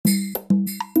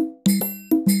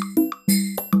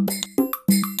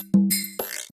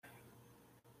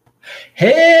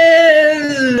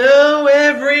Hello,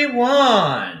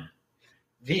 everyone.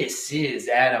 This is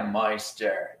Adam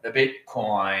Meister, the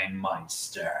Bitcoin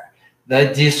Meister,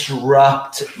 the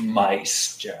Disrupt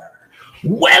Meister.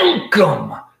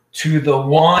 Welcome to the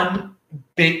One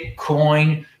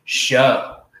Bitcoin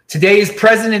Show. Today is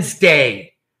President's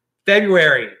Day,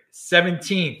 February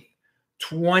 17th,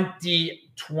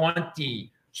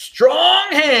 2020.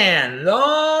 Strong hand,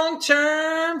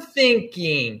 long-term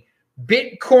thinking.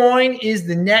 Bitcoin is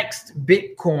the next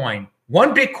Bitcoin.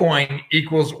 One Bitcoin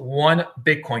equals one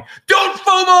Bitcoin. Don't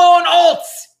FOMO on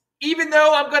alts. Even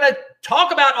though I'm going to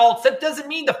talk about alts, that doesn't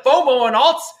mean the FOMO on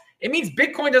alts. It means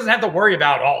Bitcoin doesn't have to worry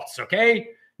about alts, okay?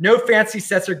 No fancy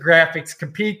sets or graphics.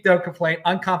 Compete, don't complain,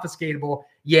 unconfiscatable.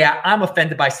 Yeah, I'm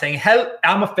offended by saying,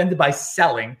 I'm offended by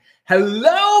selling.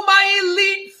 Hello, my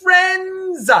elite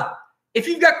friends. If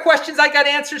you've got questions, I got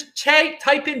answers.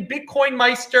 Type in Bitcoin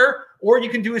Meister, or you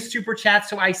can do a super chat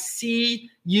so I see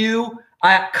you.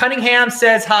 Cunningham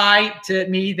says hi to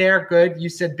me there. Good. You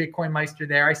said Bitcoin Meister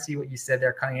there. I see what you said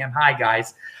there, Cunningham. Hi,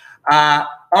 guys.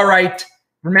 All right.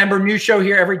 Remember, new show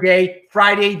here every day.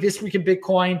 Friday, This Week in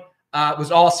Bitcoin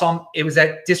was awesome. It was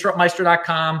at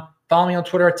disruptmeister.com. Follow me on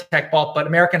Twitter at TechBalt. But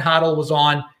American Hodl was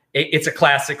on. It's a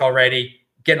classic already.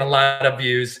 Getting a lot of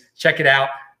views. Check it out.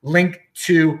 Link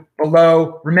to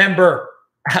below. Remember,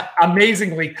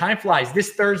 amazingly, time flies.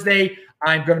 This Thursday,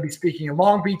 I'm going to be speaking in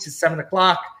Long Beach at 7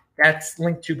 o'clock. That's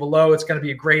linked to below. It's going to be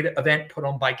a great event put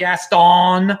on by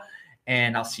Gaston.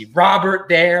 And I'll see Robert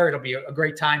there. It'll be a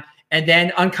great time. And then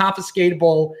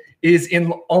Unconfiscatable is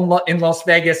in Las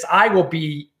Vegas. I will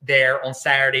be there on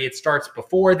Saturday. It starts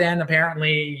before then,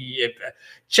 apparently.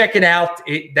 Check it out.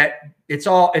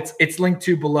 It's linked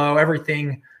to below.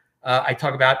 Everything I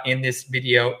talk about in this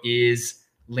video is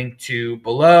linked to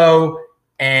below.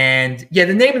 And yeah,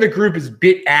 the name of the group is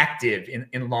BitActive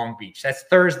in Long Beach. That's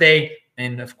Thursday.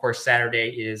 And of course, Saturday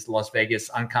is Las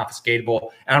Vegas, Unconfiscatable.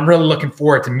 And I'm really looking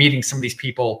forward to meeting some of these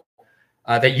people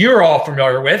that you're all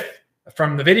familiar with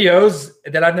from the videos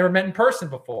that I've never met in person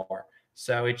before.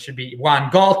 So it should be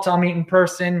Juan Galt, I'll meet in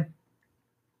person.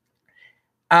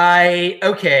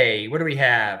 Okay, what do we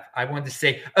have? I wanted to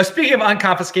say, speaking of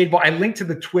Unconfiscatable, I linked to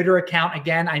the Twitter account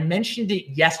again. I mentioned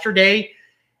it yesterday.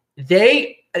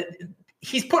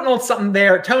 He's putting on something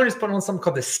there. Tone is putting on something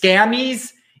called the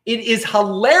Scammies. It is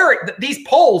hilarious. These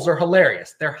polls are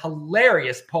hilarious. They're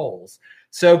hilarious polls.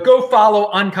 So go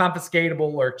follow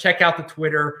Unconfiscatable or check out the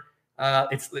Twitter.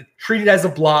 It's treated as a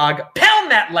blog.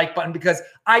 Pound that like button because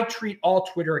I treat all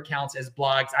Twitter accounts as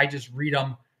blogs. I just read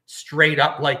them straight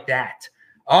up like that.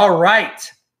 All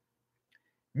right.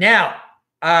 Now,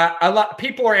 a lot of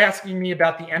people are asking me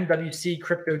about the MWC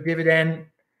crypto dividend.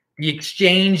 The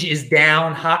exchange is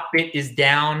down. Hotbit is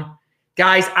down.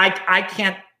 Guys, I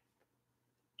can't.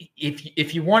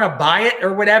 If you want to buy it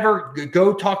or whatever,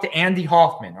 go talk to Andy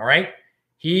Hoffman. All right,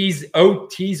 he's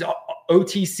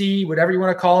OTC, whatever you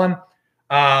want to call him.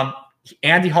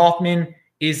 Andy Hoffman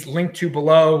is linked to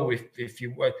below. If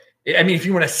you want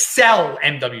to sell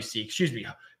MWC, excuse me.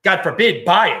 God forbid,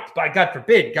 buy it. God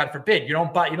forbid. You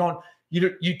don't buy.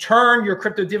 You turn your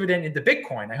crypto dividend into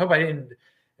Bitcoin. I hope I didn't.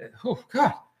 Oh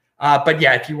God. But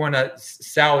yeah, if you want to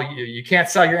sell, you can't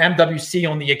sell your MWC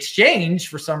on the exchange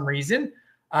for some reason.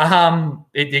 Hotbit.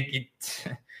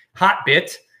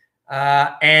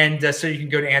 So you can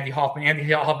go to Andy Hoffman.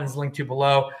 Andy Hoffman's linked to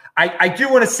below. I do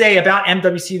want to say about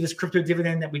MWC, this crypto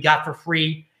dividend that we got for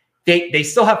free. They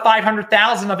still have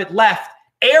 500,000 of it left.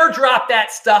 Airdrop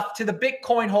that stuff to the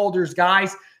Bitcoin holders,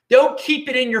 guys. Don't keep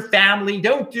it in your family.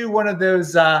 Don't do one of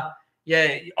those. All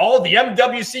the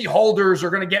MWC holders are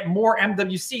going to get more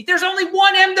MWC. There's only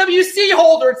one MWC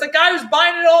holder. It's the guy who's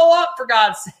buying it all up, for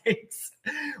God's sakes.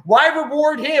 Why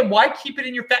reward him? Why keep it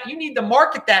in your family? You need to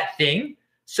market that thing.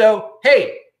 So,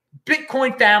 hey,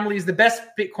 Bitcoin family is the best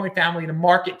Bitcoin family to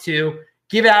market to.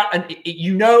 Give out,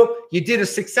 you did a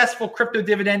successful crypto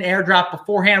dividend airdrop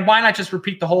beforehand. Why not just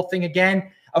repeat the whole thing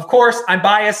again? Of course, I'm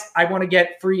biased. I want to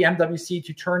get free MWC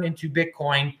to turn into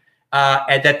Bitcoin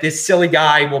and that this silly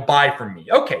guy will buy from me.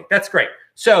 Okay, that's great.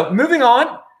 So moving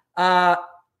on. And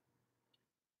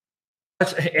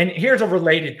here's a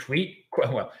related tweet.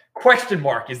 Well, question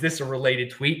mark, is this a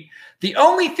related tweet? The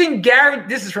only thing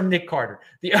this is from Nick Carter.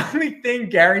 The only thing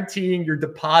guaranteeing your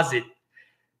deposit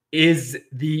is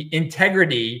the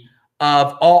integrity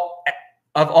of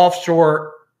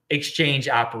offshore exchange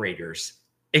operators.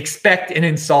 Expect an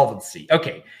insolvency.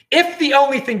 Okay, if the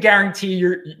only thing guaranteeing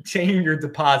your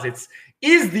deposits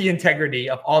is the integrity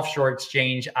of offshore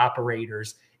exchange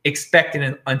operators, expect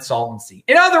an insolvency.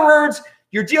 In other words,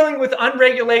 you're dealing with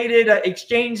unregulated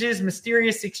exchanges,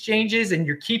 mysterious exchanges, and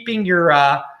you're keeping your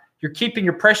You're keeping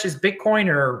your precious Bitcoin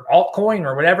or altcoin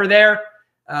or whatever there.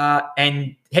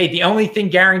 And hey, the only thing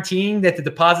guaranteeing that the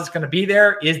deposit's going to be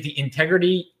there is the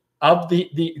integrity of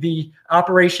the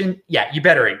operation. Yeah, you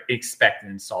better expect an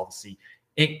insolvency.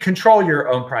 Control your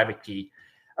own private key.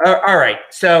 All right.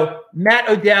 So Matt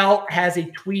Odell has a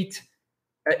tweet,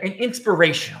 an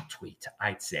inspirational tweet,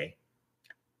 I'd say,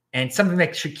 and something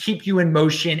that should keep you in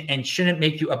motion and shouldn't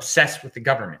make you obsessed with the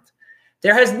government.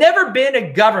 There has never been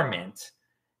a government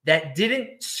that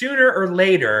didn't sooner or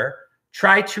later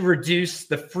try to reduce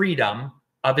the freedom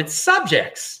of its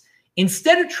subjects.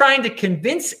 Instead of trying to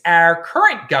convince our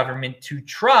current government to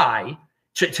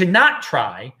not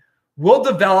try, we'll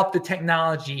develop the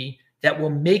technology that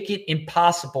will make it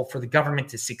impossible for the government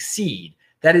to succeed.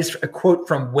 That is a quote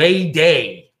from Wei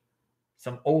Day,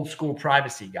 some old school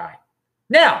privacy guy.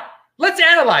 Now, let's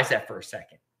analyze that for a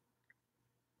second.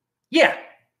 Yeah,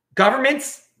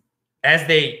 governments, as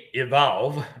they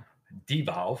devolve, they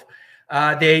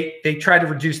try to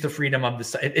reduce the freedom of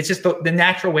it's just the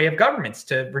natural way of governments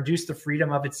to reduce the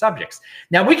freedom of its subjects.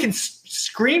 Now we can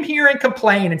scream here and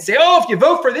complain and say, oh, if you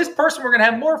vote for this person, we're going to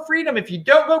have more freedom. If you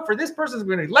don't vote for this person, there's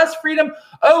going to be less freedom.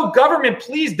 Oh, government,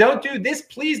 please don't do this.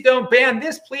 Please don't ban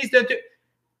this. Please don't do.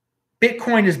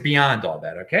 Bitcoin is beyond all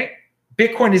that. Okay.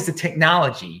 Bitcoin is the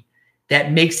technology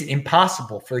that makes it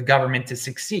impossible for the government to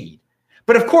succeed.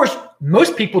 But of course,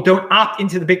 most people don't opt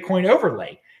into the Bitcoin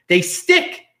overlay. They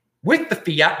stick with the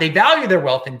fiat, they value their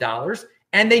wealth in dollars,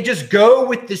 and they just go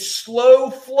with the slow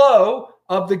flow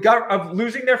of of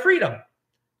losing their freedom.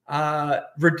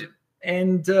 With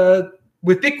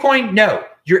Bitcoin, no,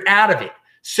 you're out of it.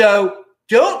 So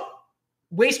don't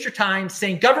waste your time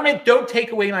saying, government, don't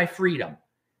take away my freedom.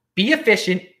 Be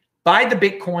efficient, buy the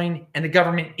Bitcoin, and the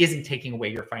government isn't taking away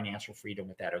your financial freedom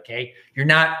with that, okay? You're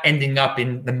not ending up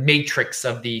in the matrix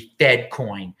of the Fed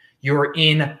coin. You're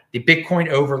in the Bitcoin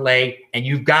overlay, and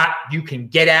you can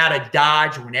get out of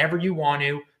Dodge whenever you want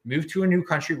to, move to a new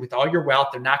country with all your wealth.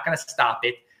 They're not going to stop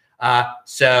it.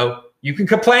 So you can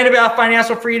complain about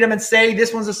financial freedom and say,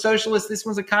 this one's a socialist, this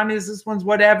one's a communist, this one's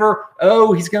whatever.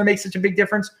 Oh, he's going to make such a big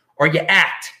difference. Or you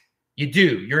act. You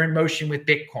do. You're in motion with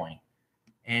Bitcoin.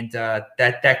 And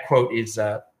that quote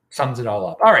sums it all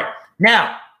up. All right.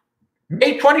 Now,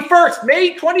 May 21st,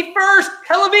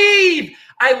 Tel Aviv.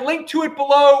 I linked to it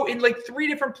below in like 3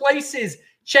 different places.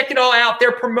 Check it all out.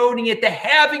 They're promoting it. The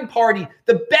halving party,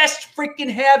 the best freaking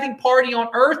halving party on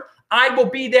earth. I will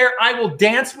be there. I will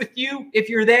dance with you if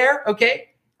you're there. Okay.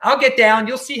 I'll get down.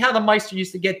 You'll see how the Meister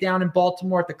used to get down in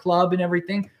Baltimore at the club and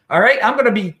everything. All right. I'm going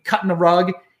to be cutting the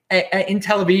rug in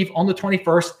Tel Aviv on the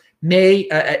 21st, May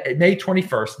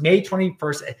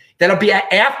 21st. That'll be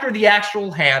after the actual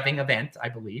halving event, I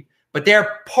believe. But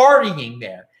they're partying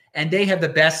there, and they have the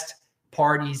best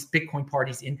parties, Bitcoin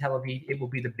parties in Tel Aviv. It will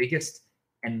be the biggest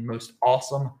and most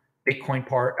awesome Bitcoin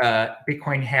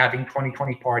halving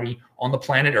 2020 party on the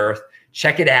planet Earth.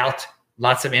 Check it out.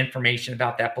 Lots of information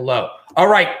about that below. All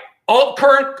right.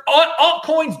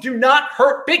 Altcoins do not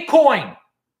hurt Bitcoin.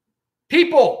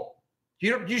 People,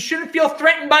 you shouldn't feel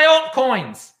threatened by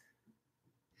altcoins.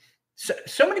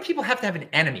 So many people have to have an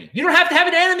enemy. You don't have to have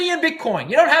an enemy in Bitcoin.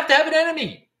 You don't have to have an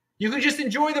enemy. You can just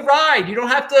enjoy the ride. You don't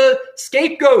have to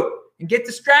scapegoat and get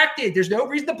distracted. There's no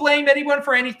reason to blame anyone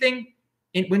for anything.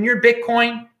 When you're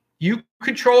Bitcoin, you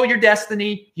control your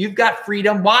destiny. You've got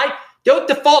freedom. Why? Don't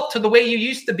default to the way you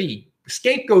used to be,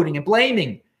 scapegoating and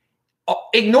blaming.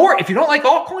 Ignore. If you don't like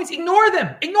altcoins, ignore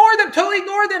them. Ignore them. Totally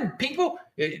ignore them. People,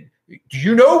 do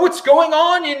you know what's going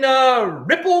on in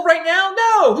Ripple right now?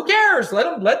 No. Who cares?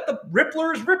 Let the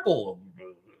Ripplers ripple.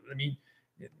 I mean,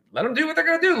 let them do what they're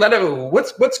going to do.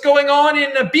 What's going on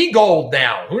in B Gold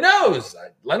now? Who knows?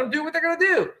 Let them do what they're going to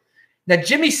do. Now,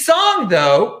 Jimmy Song,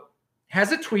 though,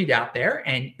 has a tweet out there,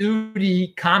 and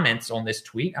Udi comments on this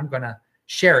tweet. I'm going to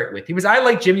share it with you. I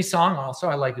like Jimmy Song also.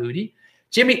 I like Udi.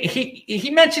 Jimmy, he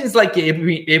mentions like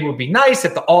it would be nice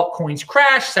if the altcoins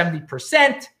crash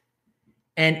 70%.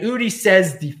 And Udi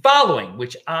says the following,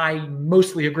 which I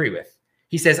mostly agree with.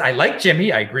 He says, I like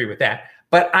Jimmy. I agree with that.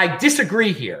 But I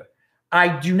disagree here.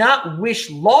 I do not wish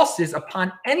losses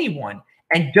upon anyone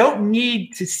and don't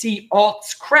need to see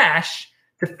alts crash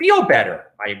to feel better.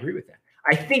 I agree with that.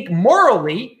 I think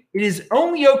morally, it is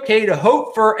only okay to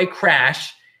hope for a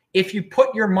crash if you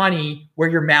put your money where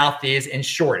your mouth is and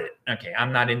short it. Okay,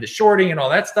 I'm not into shorting and all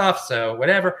that stuff, so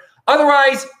whatever.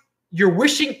 Otherwise, you're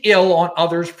wishing ill on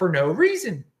others for no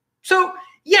reason. So,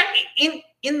 yeah,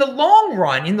 in the long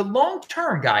run, in the long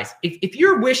term, guys, if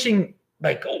you're wishing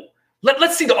like, oh,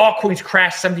 let's see the altcoins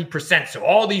crash 70%, so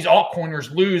all these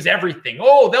altcoiners lose everything.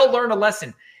 Oh, they'll learn a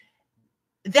lesson.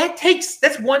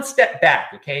 That's one step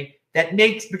back, okay? that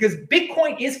makes, because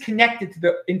Bitcoin is connected to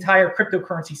the entire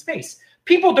cryptocurrency space.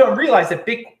 People don't realize that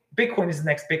Bitcoin is the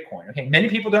next Bitcoin. Okay, many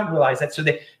people don't realize that. So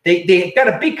they got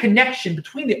a big connection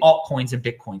between the altcoins and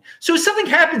Bitcoin. So if something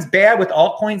happens bad with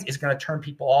altcoins, it's going to turn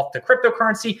people off to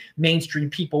cryptocurrency. Mainstream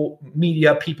people,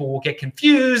 media people will get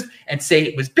confused and say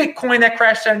it was Bitcoin that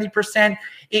crashed 70%.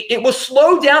 It will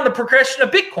slow down the progression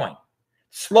of Bitcoin.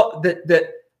 The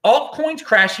altcoins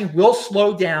crashing will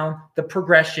slow down the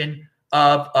progression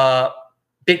of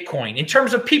Bitcoin. In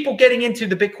terms of people getting into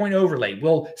the Bitcoin overlay,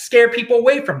 will scare people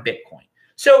away from Bitcoin.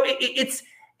 So it's,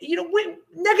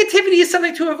 negativity is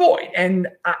something to avoid. And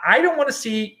I don't want to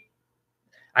see,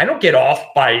 I don't get off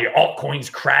by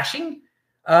altcoins crashing.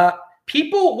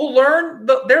 People will learn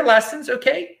their lessons,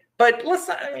 okay? But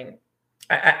listen,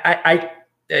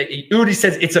 Udi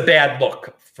says it's a bad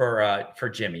look for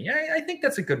Jimmy. I think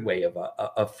that's a good way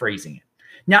of phrasing it.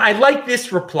 Now, I like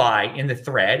this reply in the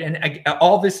thread, and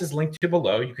all this is linked to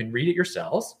below. You can read it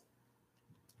yourselves.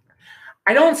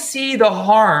 I don't see the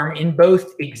harm in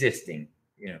both existing,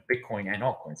 Bitcoin and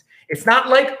altcoins. It's not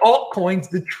like altcoins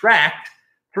detract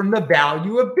from the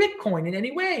value of Bitcoin in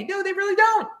any way. No, they really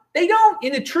don't. They don't.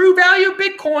 In the true value of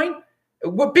Bitcoin,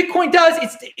 what Bitcoin does,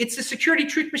 it's a security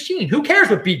truth machine. Who cares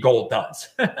what B-Gold does?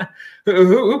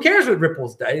 Who cares what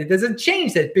Ripple's does? It doesn't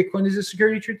change that Bitcoin is a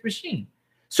security truth machine.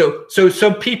 So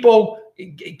people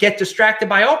get distracted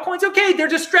by altcoins. Okay, they're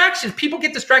distractions. People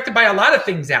get distracted by a lot of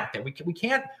things out there. We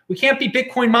can't be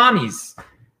Bitcoin mommies.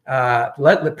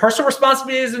 Personal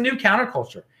responsibility is a new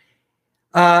counterculture.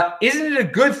 Isn't it a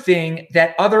good thing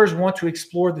that others want to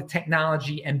explore the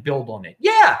technology and build on it?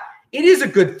 Yeah, it is a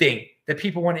good thing that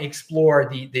people want to explore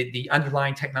the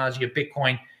underlying technology of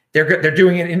Bitcoin. They're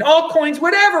doing it in altcoins,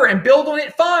 whatever, and build on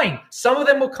it. Fine. Some of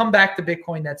them will come back to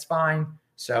Bitcoin. That's fine.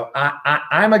 So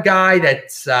I'm a guy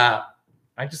that's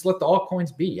I just let the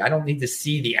altcoins be. I don't need to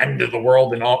see the end of the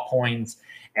world in altcoins,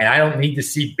 and I don't need to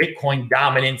see Bitcoin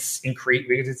dominance increase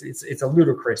because it's a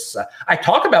ludicrous. I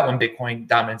talk about when Bitcoin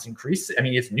dominance increases. I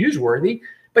mean, it's newsworthy,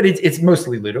 but it's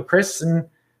mostly ludicrous. And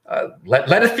let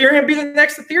Ethereum be the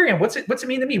next Ethereum. What's it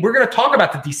mean to me? We're going to talk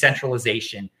about the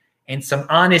decentralization and some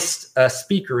honest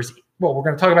speakers. Well, we're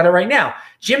going to talk about it right now.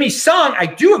 Jimmy Sung, I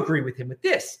do agree with him with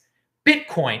this.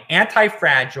 Bitcoin,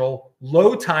 anti-fragile,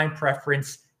 low time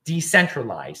preference,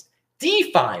 decentralized.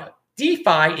 DeFi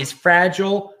is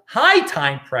fragile, high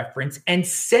time preference, and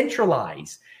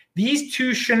centralized. These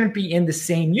two shouldn't be in the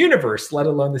same universe, let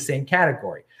alone the same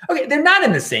category. Okay, they're not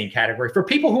in the same category. For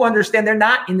people who understand, they're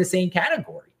not in the same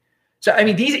category. So, I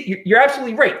mean, you're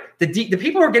absolutely right. The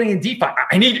people who are getting in DeFi,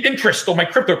 I need interest on my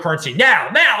cryptocurrency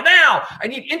now. I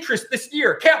need interest this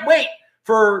year. Can't wait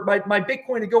for my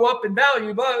Bitcoin to go up in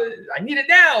value, but I need it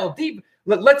now.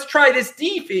 Let's try this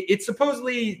DeFi. It's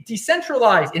supposedly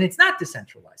decentralized, and it's not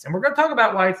decentralized. And we're going to talk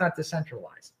about why it's not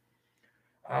decentralized.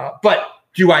 But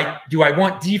do I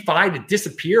want DeFi to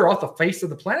disappear off the face of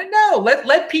the planet? No.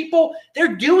 Let people.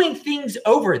 They're doing things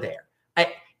over there.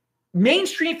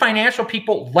 Mainstream financial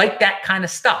people like that kind of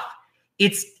stuff.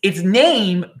 Its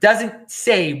name doesn't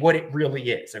say what it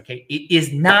really is. Okay, it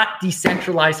is not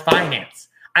decentralized finance.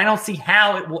 I don't see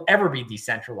how it will ever be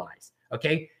decentralized.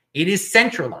 Okay, it is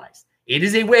centralized. It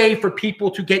is a way for people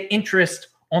to get interest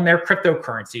on their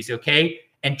cryptocurrencies. Okay,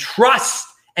 and trust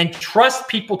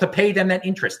people to pay them that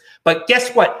interest. But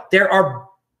guess what? There are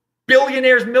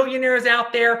billionaires, millionaires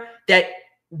out there that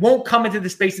won't come into the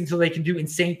space until they can do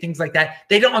insane things like that.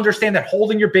 They don't understand that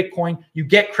holding your Bitcoin, you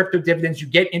get crypto dividends, you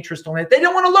get interest on it. They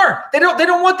don't want to learn. They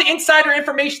don't want the insider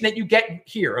information that you get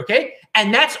here, okay?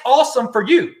 And that's awesome for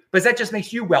you, because that just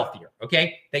makes you wealthier,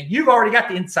 okay? That you've already got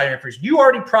the insider information. You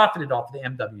already profited off of the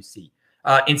MWC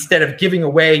instead of giving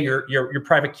away your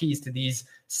private keys to these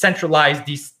centralized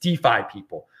DeFi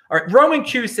people. All right, Roman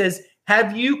Q says,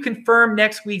 have you confirmed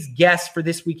next week's guest for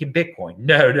This Week in Bitcoin?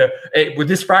 No. With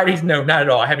this Friday's, no, not at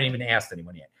all. I haven't even asked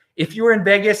anyone yet. If you were in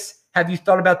Vegas, have you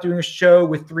thought about doing a show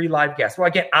with 3 live guests? Well,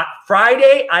 again,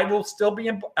 Friday I will still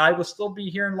be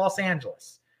here in Los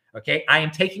Angeles. Okay, I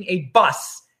am taking a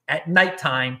bus at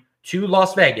nighttime to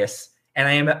Las Vegas, and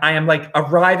I am like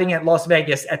arriving at Las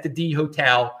Vegas at the D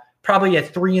Hotel probably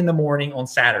at 3 a.m. on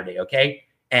Saturday. Okay.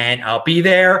 And I'll be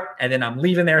there, and then I'm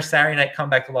leaving there Saturday night, come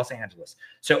back to Los Angeles.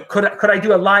 So could I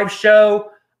do a live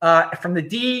show from the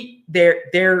D?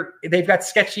 They've got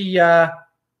sketchy. I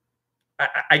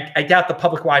doubt the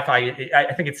public Wi-Fi.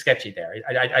 I think it's sketchy there.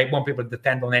 I won't be able to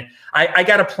defend on it. I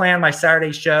got to plan my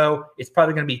Saturday show. It's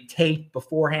probably going to be taped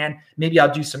beforehand. Maybe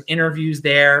I'll do some interviews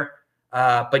there.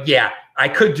 But yeah, I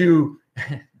could do.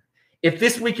 If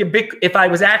This Week in if I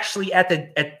was actually at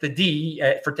the D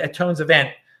at Tone's event,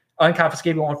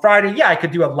 Unconfiscatable on Friday, yeah, I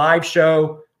could do a live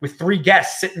show with 3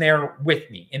 guests sitting there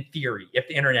with me, in theory, if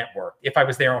the internet worked, if I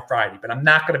was there on Friday. But I'm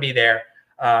not going to be there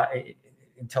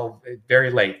until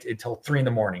very late, until 3 in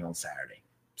the morning on Saturday.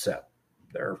 So,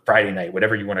 or Friday night,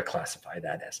 whatever you want to classify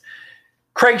that as.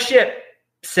 Craig Ship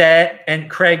said, and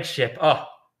Craig Ship, oh,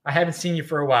 I haven't seen you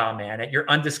for a while, man, at your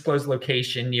undisclosed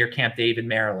location near Camp David,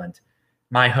 Maryland,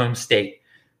 my home state.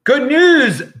 Good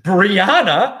news,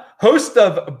 Brianna, host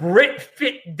of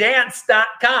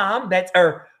BritFitDance.com, that's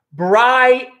our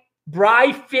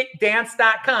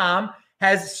BryFitDance.com,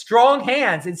 has strong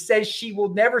hands and says she will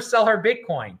never sell her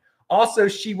Bitcoin. Also,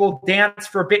 she will dance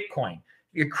for Bitcoin.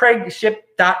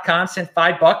 CraigShip.com sent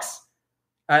 $5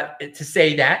 to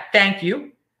say that. Thank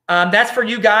you. That's for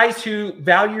you guys who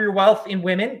value your wealth in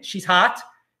women. She's hot.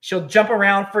 She'll jump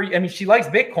around for you. I mean, she likes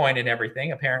Bitcoin and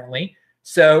everything, apparently.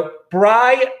 So,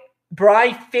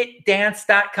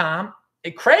 BryFitDance.com.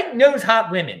 Craig knows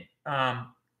hot women.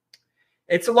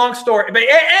 It's a long story. But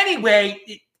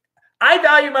anyway, I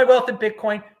value my wealth in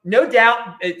Bitcoin. No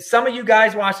doubt some of you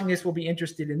guys watching this will be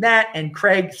interested in that. And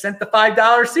Craig sent the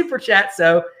 $5 super chat.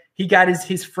 So he got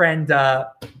his friend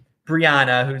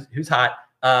Brianna, who's hot,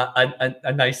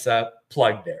 a nice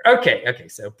plug there. Okay.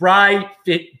 So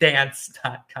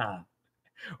BryFitDance.com.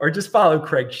 Or just follow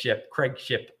Craig Ship,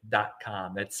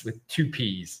 CraigShip.com. That's with 2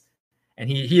 P's. And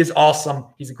he is awesome.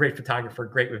 He's a great photographer,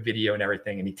 great with video and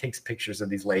everything. And he takes pictures of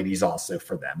these ladies also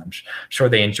for them. I'm sure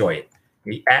they enjoy it.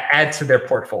 He adds to their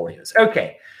portfolios.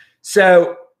 Okay.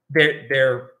 So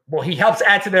he helps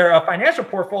add to their financial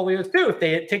portfolios too, if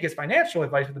they take his financial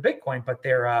advice with the Bitcoin, but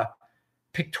their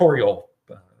pictorial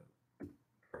portfolios.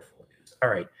 All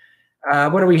right.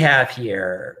 What do we have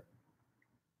here?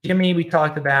 Jimmy, we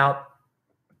talked about.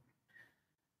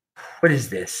 What is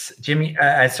this? Jimmy,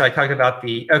 so I talked about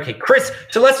Chris.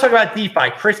 So let's talk about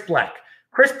DeFi. Chris Black.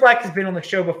 Chris Black has been on the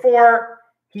show before.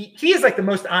 He is like the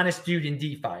most honest dude in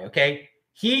DeFi, okay?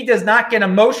 He does not get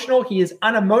emotional. He is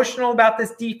unemotional about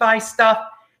this DeFi stuff.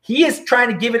 He is trying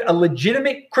to give it a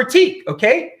legitimate critique,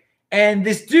 okay? And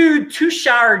this dude,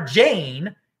 Tushar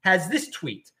Jain, has this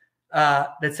tweet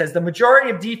that says, the majority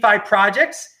of DeFi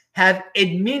projects have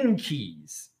admin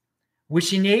keys,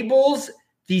 which enables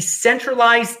the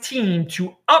centralized team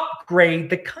to upgrade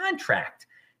the contract.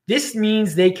 This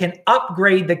means they can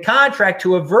upgrade the contract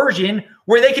to a version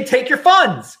where they can take your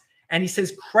funds. And he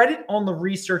says, credit on the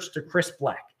research to Chris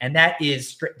Black. And that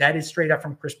is straight up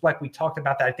from Chris Black. We talked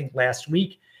about that, I think, last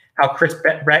week, how Chris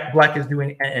Black is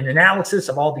doing an analysis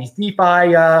of all these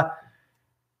DeFi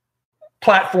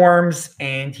platforms.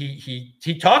 And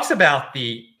he talks about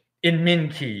the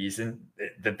admin keys and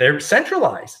that they're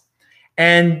centralized.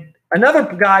 And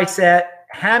another guy said,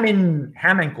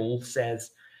 Haminkle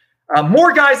says,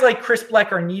 more guys like Chris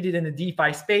Black are needed in the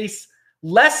DeFi space.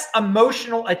 Less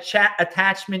emotional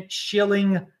attachment,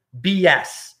 shilling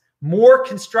BS. More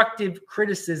constructive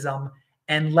criticism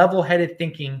and level-headed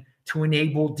thinking to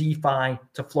enable DeFi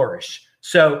to flourish.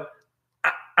 So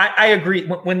I agree.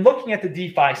 When looking at the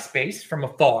DeFi space from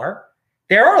afar,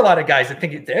 there are a lot of guys that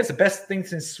think it's the best thing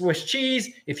since Swiss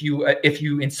cheese. If you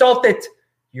insult it,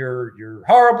 you're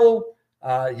horrible.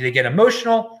 They get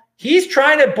emotional. He's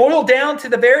trying to boil down to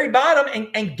the very bottom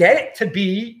and get it to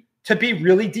be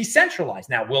really decentralized.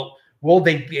 Now, will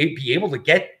they be able to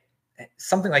get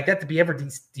something like that to be ever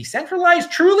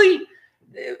decentralized? Truly,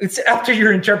 it's up to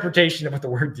your interpretation of what the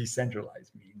word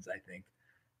decentralized means, I think,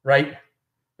 right?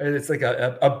 It's like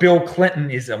a Bill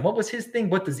Clintonism. What was his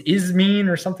thing? What does is mean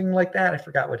or something like that? I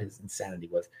forgot what his insanity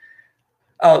was.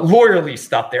 Lawyerly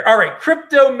stuff there. All right.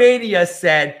 Cryptomania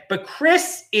said, but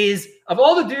Chris is, of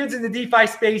all the dudes in the DeFi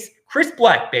space, Chris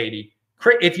Black, baby.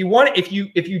 If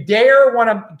you dare want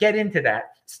to get into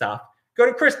that stuff, go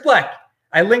to Chris Black.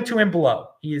 I linked to him below.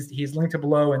 He's linked to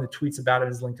below, and the tweets about it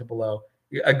is linked to below.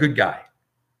 A good guy.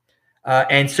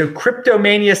 And so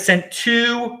Cryptomania sent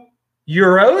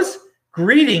 €2.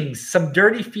 Greetings. Some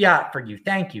dirty fiat for you.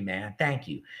 Thank you, man. Thank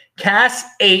you.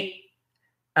 Cass8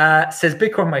 says,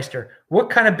 Bitcoin Meister, what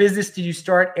kind of business did you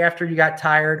start after you got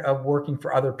tired of working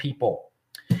for other people?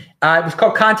 It was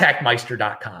called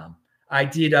ContactMeister.com. I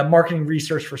did marketing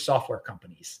research for software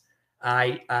companies.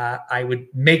 I would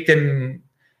make them,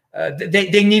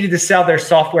 they needed to sell their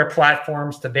software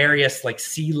platforms to various like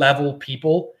C-level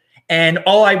people. And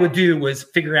all I would do was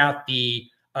figure out the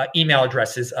email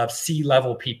addresses of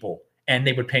C-level people, and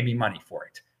they would pay me money for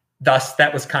it. Thus,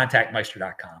 that was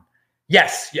ContactMeister.com.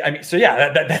 Yes. I mean, so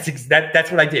yeah,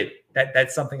 that's what I did.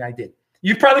 That's something I did.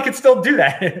 You probably could still do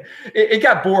that. It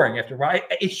got boring after a while.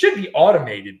 It should be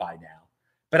automated by now.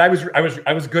 But I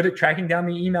was good at tracking down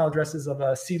the email addresses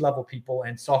of C-level people,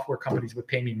 and software companies would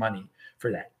pay me money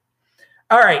for that.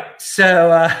 All right. So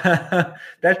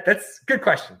that's good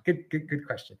question. Good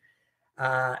question.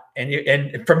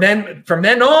 And from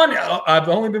then on, I've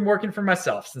only been working for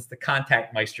myself since the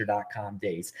contactmeister.com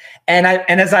days. And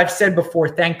as I've said before,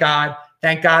 thank God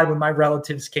when my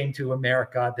relatives came to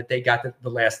America that they got the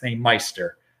last name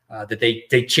Meister, that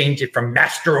they changed it from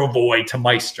Mastrovoy to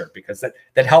Meister, because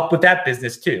that helped with that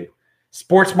business too.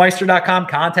 Sportsmeister.com,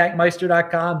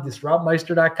 contactmeister.com,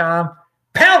 disruptmeister.com,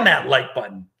 pound that like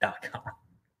button.com.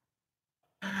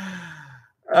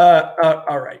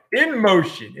 All right. In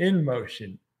motion. And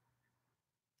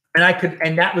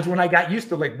that was when I got used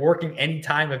to like working any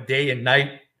time of day and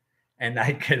night. And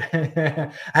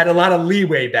I had a lot of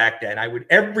leeway back then.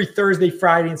 Every Thursday,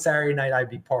 Friday, and Saturday night, I'd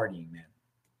be partying, man.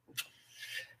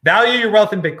 Value your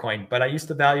wealth in Bitcoin, but I used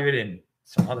to value it in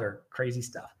some other crazy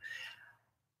stuff.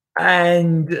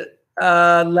 And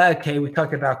okay, we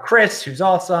talked about Chris, who's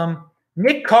awesome.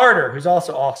 Nick Carter, who's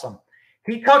also awesome.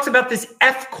 He talks about this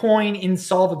F-Coin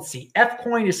insolvency.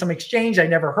 F-Coin is some exchange I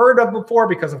never heard of before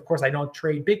because, of course, I don't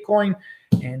trade Bitcoin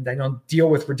and I don't deal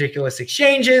with ridiculous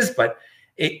exchanges, but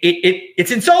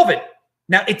it's insolvent.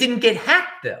 Now, it didn't get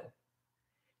hacked, though.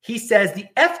 He says the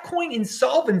F-Coin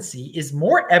insolvency is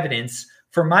more evidence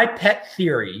for my pet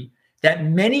theory that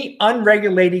many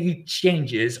unregulated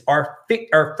exchanges are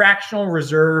fractional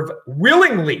reserve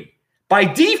willingly by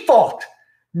default.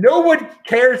 No one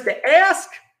cares to ask.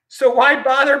 So why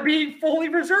bother being fully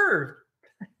reserved?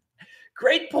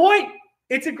 Great point.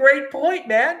 It's a great point,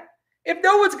 man. If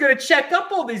no one's going to check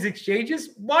up all these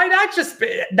exchanges, why not just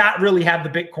not really have the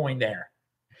Bitcoin there?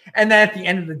 And then at the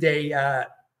end of the day,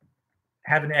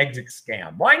 have an exit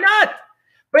scam. Why not?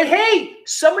 But hey,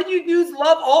 some of you dudes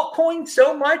love altcoins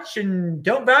so much and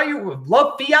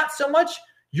love fiat so much,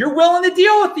 you're willing to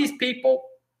deal with these people.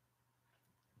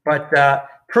 But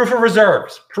proof of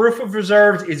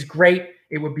reserves is great.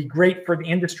 It would be great for the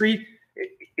industry.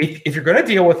 If you're going to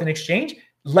deal with an exchange,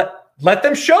 let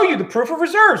them show you the proof of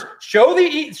reserves. Show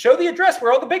the address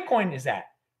where all the Bitcoin is at.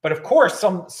 But of course,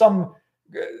 some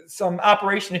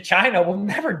operation in China will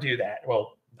never do that.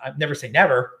 Well, I've never say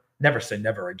never. Never say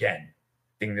never again.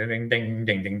 Ding ding ding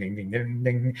ding ding ding ding ding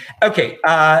ding. Okay,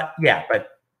 yeah,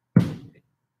 but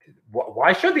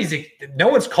why should these? No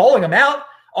one's calling them out.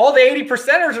 All the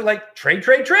 80%ers are like trade.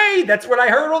 That's what I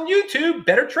heard on YouTube.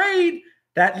 Better trade.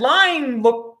 That line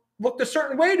looked a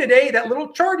certain way today. That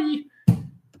little charty.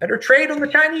 Better trade on the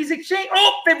Chinese exchange.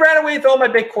 Oh, they ran away with all my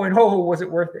Bitcoin. Oh, was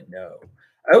it worth it? No.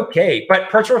 Okay, but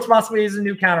personal responsibility is a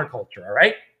new counterculture.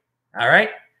 All right.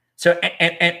 So,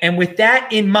 and with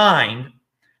that in mind,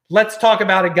 let's talk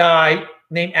about a guy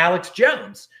named Alex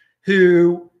Jones,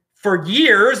 who for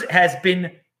years has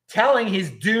been telling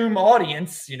his doom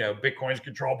audience, Bitcoin is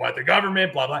controlled by the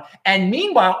government, blah, blah. And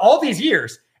meanwhile, all these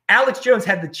years, Alex Jones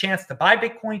had the chance to buy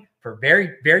Bitcoin for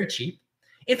very, very cheap.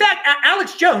 In fact,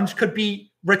 Alex Jones could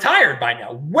be retired by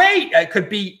now. Could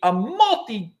be a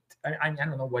I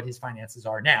don't know what his finances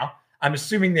are now. I'm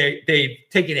assuming they've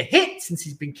taken a hit since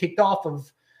he's been kicked off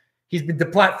he's been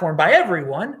deplatformed by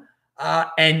everyone.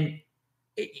 And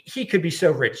he could be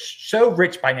so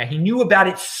rich by now. He knew about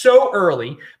it so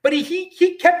early, but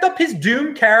he kept up his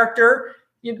doom character.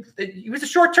 He was a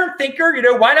short-term thinker.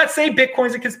 Why not say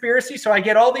Bitcoin's a conspiracy? So I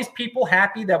get all these people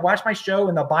happy that watch my show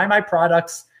and they'll buy my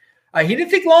products. He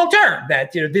didn't think long-term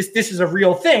that this is a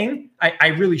real thing. I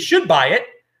really should buy it.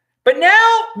 But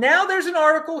now there's an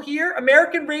article here.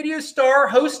 American radio star,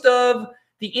 host of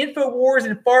the InfoWars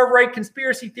and far-right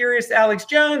conspiracy theorist Alex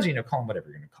Jones, call him whatever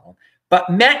you're going to call him, but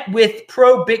met with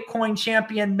pro-Bitcoin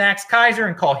champion Max Keiser,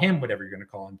 and call him whatever you're going to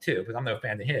call him too, because I'm no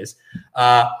fan of his.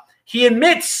 He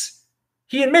admits,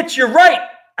 you're right.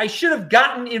 I should have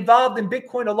gotten involved in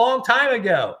Bitcoin a long time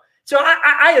ago. So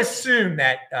I assume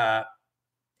that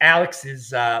Alex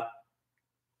is,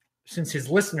 since his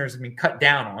listeners have been cut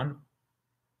down on,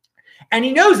 and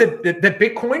he knows that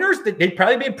Bitcoiners, that they'd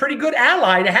probably be a pretty good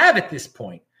ally to have at this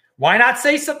point. Why not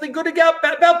say something good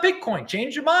about Bitcoin?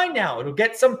 Change your mind now. It'll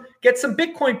get some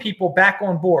Bitcoin people back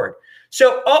on board.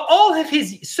 So all of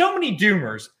so many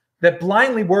doomers that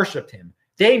blindly worshiped him,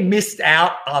 they missed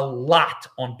out a lot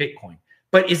on Bitcoin.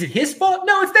 But is it his fault?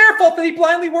 No, it's their fault that he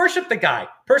blindly worshiped the guy.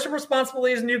 Personal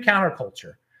responsibility is a new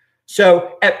counterculture.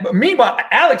 So meanwhile,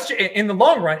 in the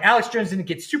long run, Alex Jones didn't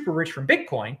get super rich from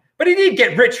Bitcoin, but he did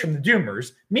get rich from the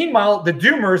doomers. Meanwhile, the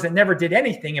doomers that never did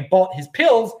anything and bought his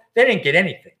pills, they didn't get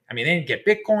anything. I mean, they didn't get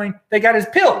Bitcoin. They got his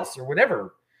pills or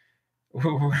whatever.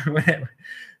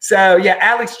 So yeah,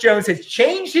 Alex Jones has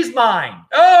changed his mind.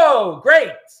 Oh,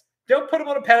 great. Don't put him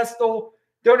on a pedestal.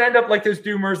 Don't end up like those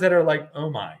doomers that are like, oh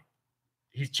my,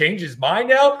 he's changed his mind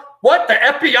now. What? The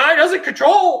FBI doesn't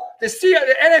control the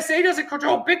NSA doesn't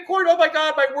control Bitcoin. Oh my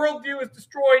God, my worldview is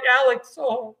destroyed, Alex.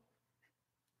 Oh.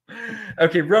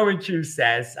 Okay, Roman Q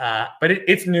says, but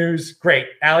it's news. Great,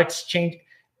 Alex.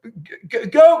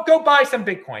 Go buy some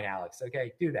Bitcoin, Alex.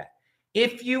 Okay, do that.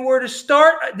 If you were to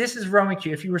start, this is Roman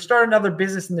Q. If you were to start another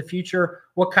business in the future,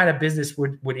 what kind of business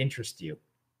would interest you?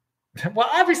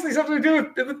 Well, obviously something to do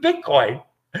with Bitcoin.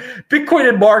 Bitcoin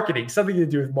and marketing, something to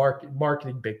do with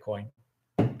marketing Bitcoin.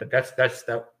 But that's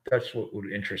what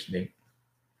would interest me.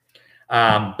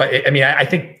 But I mean, I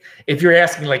think if you're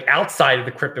asking like outside of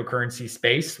the cryptocurrency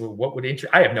space, what would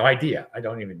interest? I have no idea. I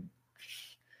don't even.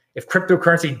 If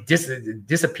cryptocurrency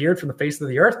disappeared from the face of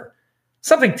the earth,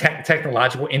 something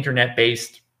technological, internet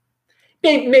based,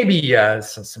 maybe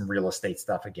some real estate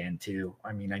stuff again too.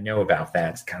 I mean, I know about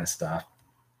that kind of stuff.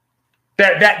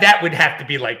 That would have to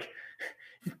be like.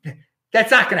 That's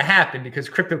not going to happen because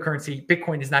cryptocurrency,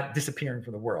 Bitcoin is not disappearing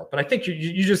from the world. But I think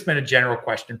you just meant a general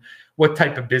question. What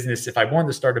type of business, if I wanted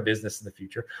to start a business in the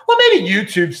future? Well, maybe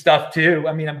YouTube stuff too.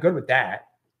 I mean, I'm good with that.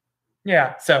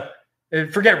 Yeah. So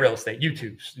forget real estate,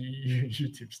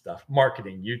 YouTube stuff,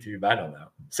 marketing, YouTube. I don't know.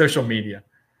 Social media.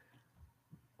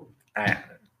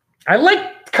 I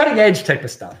like cutting edge type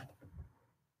of stuff.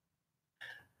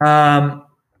 All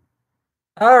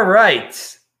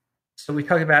right. So we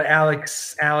talked about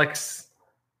Alex,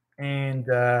 and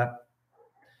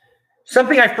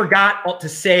something I forgot to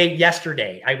say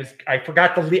yesterday. I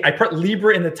forgot I put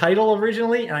Libra in the title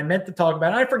originally, and I meant to talk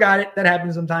about it. I forgot it. That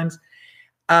happens sometimes.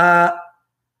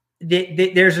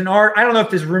 There's an art. I don't know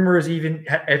if this rumor is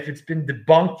if it's been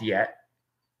debunked yet.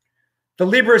 The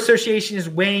Libra Association is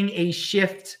weighing a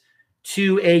shift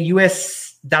to a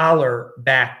U.S.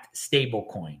 dollar-backed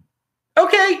stablecoin.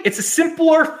 Okay, it's a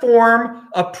simpler form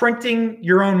of printing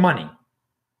your own money.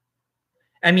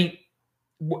 I mean,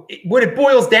 what it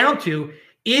boils down to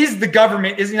is the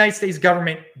United States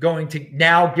government going to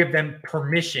now give them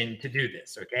permission to do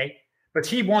this, okay? But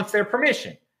he wants their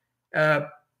permission.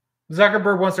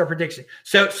 Zuckerberg wants their prediction.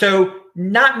 So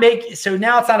now it's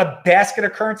not a basket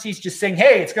of currencies just saying,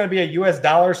 hey, it's going to be a US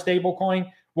dollar stable coin.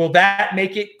 Will that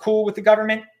make it cool with the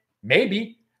government?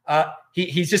 Maybe.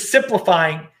 He's just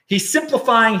simplifying. He's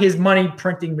simplifying his money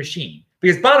printing machine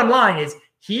because bottom line is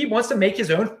he wants to make his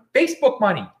own Facebook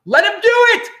money. Let him do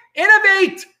it.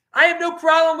 Innovate. I have no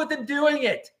problem with him doing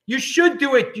it. You should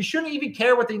do it. You shouldn't even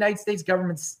care what the United States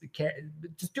government's care.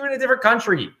 Just do it in a different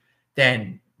country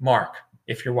than Mark,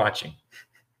 if you're watching.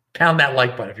 Pound that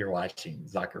like button if you're watching,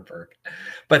 Zuckerberg.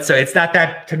 But so it's not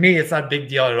that, to me, it's not a big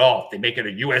deal at all. If they make it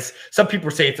a U.S., some people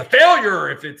say it's a failure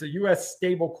if it's a U.S.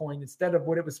 stable coin instead of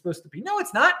what it was supposed to be. No,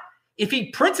 it's not. If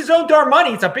he prints his own darn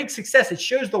money, it's a big success. It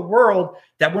shows the world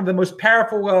that one of the most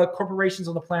powerful corporations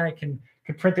on the planet can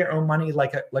print their own money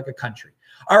like a country.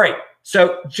 All right.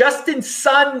 So Justin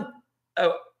Sun,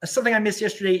 something I missed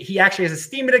yesterday, he actually has a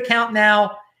Steemit account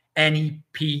now, and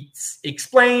he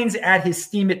explains at his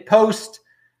Steemit post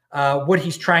what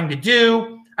he's trying to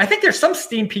do. I think there's some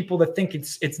Steem people that think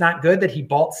it's not good that he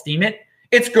bought Steemit.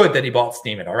 It's good that he bought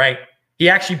Steemit, all right? He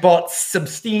actually bought some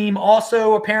Steem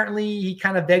also, apparently. He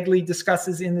kind of vaguely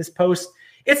discusses in this post.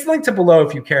 It's linked to below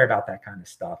if you care about that kind of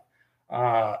stuff.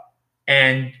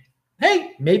 And,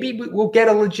 hey, maybe we'll get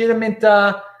a legitimate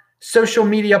social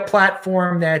media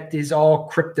platform that is all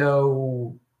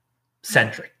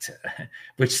crypto-centric,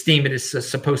 which Steemit is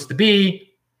supposed to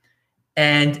be.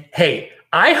 And, hey,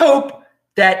 I hope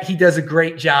that he does a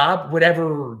great job,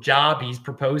 whatever job he's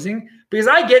proposing, because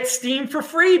I get Steem for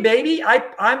free, baby.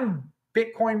 I'm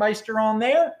Bitcoin Meister on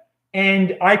there,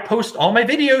 and I post all my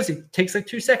videos. It takes like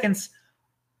 2 seconds.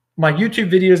 My YouTube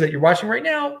videos that you're watching right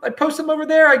now, I post them over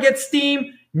there. I get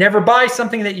Steem. Never buy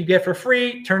something that you get for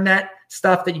free. Turn that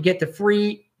stuff that you get for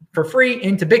free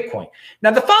into Bitcoin.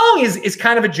 Now, the following is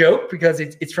kind of a joke because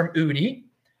it's from Udi,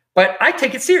 but I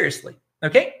take it seriously,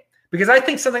 okay? Because I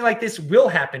think something like this will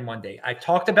happen one day. I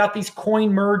talked about these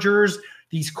coin mergers,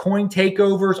 these coin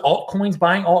takeovers, altcoins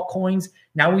buying altcoins.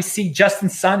 Now we see Justin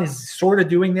Sun is sort of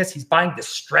doing this. He's buying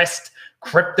distressed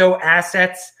crypto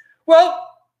assets. Well,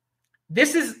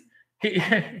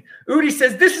 Udi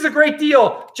says, this is a great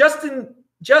deal. Justin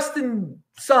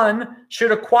Sun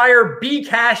should acquire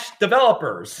Bcash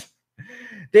developers.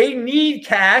 They need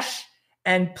cash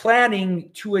and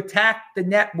planning to attack the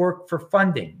network for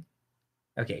funding.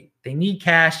 Okay, they need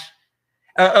cash.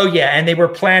 And they were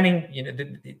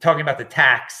planning, talking about the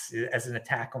tax as an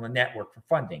attack on the network for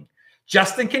funding.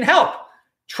 Justin can help.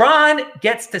 Tron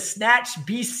gets to snatch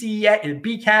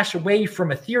Bcash away from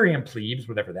Ethereum plebes,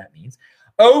 whatever that means.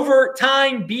 Over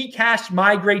time, Bcash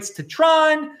migrates to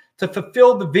Tron to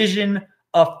fulfill the vision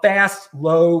of fast,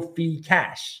 low-fee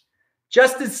cash.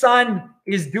 Justin Sun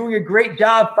is doing a great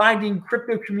job finding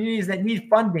crypto communities that need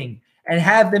funding and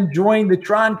have them join the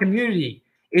Tron community.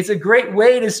 It's a great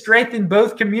way to strengthen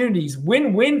both communities.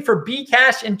 Win-win for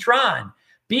Bcash and Tron.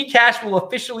 Bcash will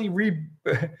officially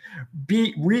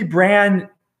rebrand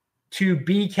to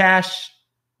Bcash.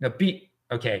 No,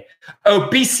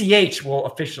 BCH will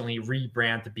officially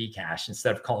rebrand to Bcash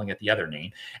instead of calling it the other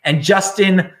name. And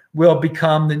Justin will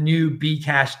become the new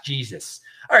Bcash Jesus.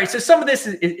 All right, so some of this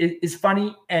is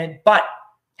funny, but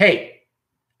hey,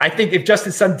 I think if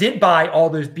Justin Sun did buy all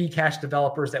those Bcash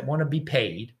developers that want to be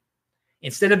paid,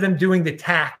 instead of them doing the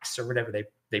tax or whatever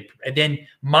they and then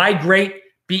migrate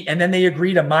and then they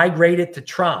agree to migrate it to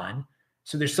Tron.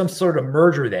 So there's some sort of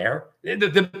merger there.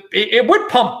 It would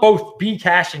pump both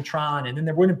Bcash and Tron, and then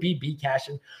there wouldn't be Bcash.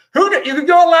 And you could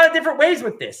go a lot of different ways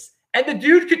with this. And the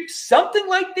dude could, something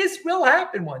like this will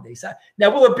happen one day. So now,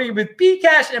 will it be with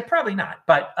Bcash? And probably not.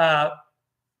 But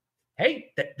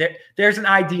hey, there's an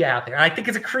idea out there. And I think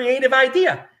it's a creative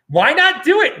idea. Why not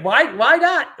do it? Why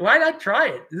not? Why not try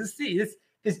it? Let's see.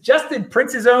 This Justin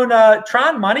prints his own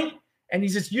Tron money, and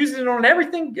he's just using it on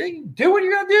everything. Do what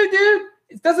you're gonna do, dude.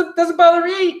 It doesn't bother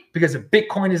me, because if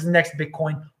Bitcoin is the next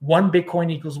Bitcoin, 1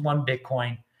 Bitcoin equals 1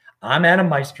 Bitcoin. I'm Adam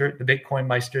Meister, the Bitcoin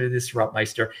Meister, the Disrupt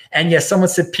Meister. And yes, someone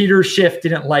said Peter Schiff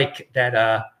didn't like that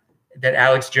that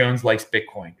Alex Jones likes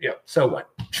Bitcoin. Yeah, so what?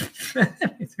 Who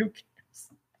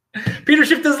cares? Peter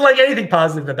Schiff doesn't like anything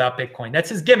positive about Bitcoin. That's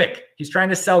his gimmick. He's trying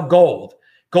to sell gold.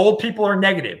 Gold people are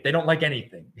negative. They don't like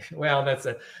anything. Well, that's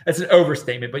an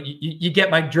overstatement, but you get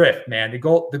my drift, man. The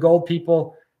gold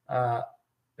people,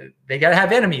 they got to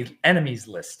have enemies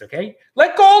list, okay?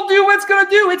 Let gold do what it's going to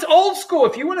do. It's old school.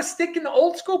 If you want to stick in the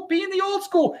old school, be in the old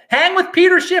school. Hang with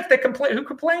Peter Schiff who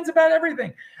complains about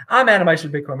everything. I'm Adam Meister,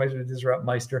 Bitcoin Meister, the Disrupt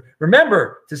Meister.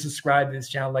 Remember to subscribe to this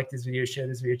channel, like this video, share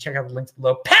this video, check out the links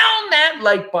below. Pound that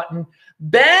like button.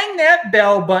 Bang that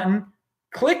bell button.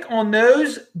 Click on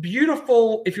those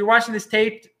beautiful, if you're watching this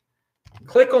taped,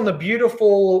 click on the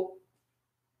beautiful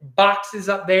boxes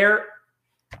up there.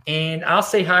 And I'll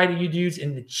say hi to you dudes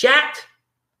in the chat.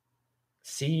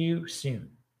 See you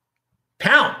soon.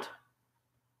 Pound.